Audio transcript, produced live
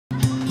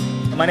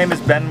My name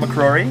is Ben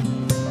McCrory.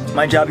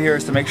 My job here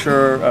is to make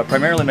sure,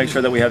 primarily make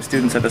sure that we have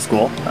students at the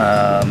school.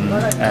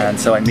 And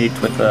so I meet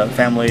with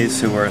families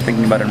who are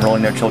thinking about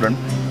enrolling their children.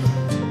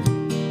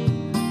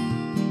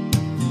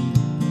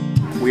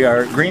 We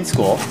are Green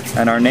School,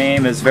 and our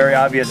name is very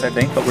obvious, I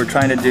think, but we're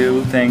trying to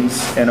do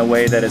things in a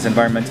way that is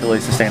environmentally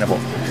sustainable.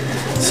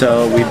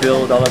 So we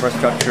build all of our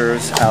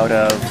structures out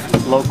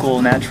of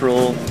local,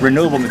 natural,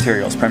 renewable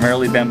materials,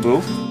 primarily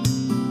bamboo.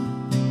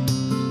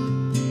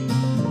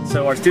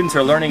 So our students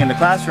are learning in the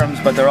classrooms,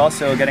 but they're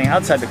also getting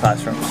outside the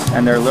classrooms,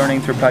 and they're learning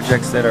through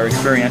projects that are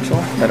experiential,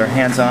 that are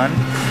hands-on,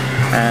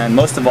 and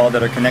most of all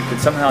that are connected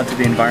somehow to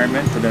the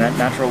environment, to the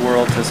natural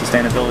world, to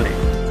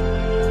sustainability.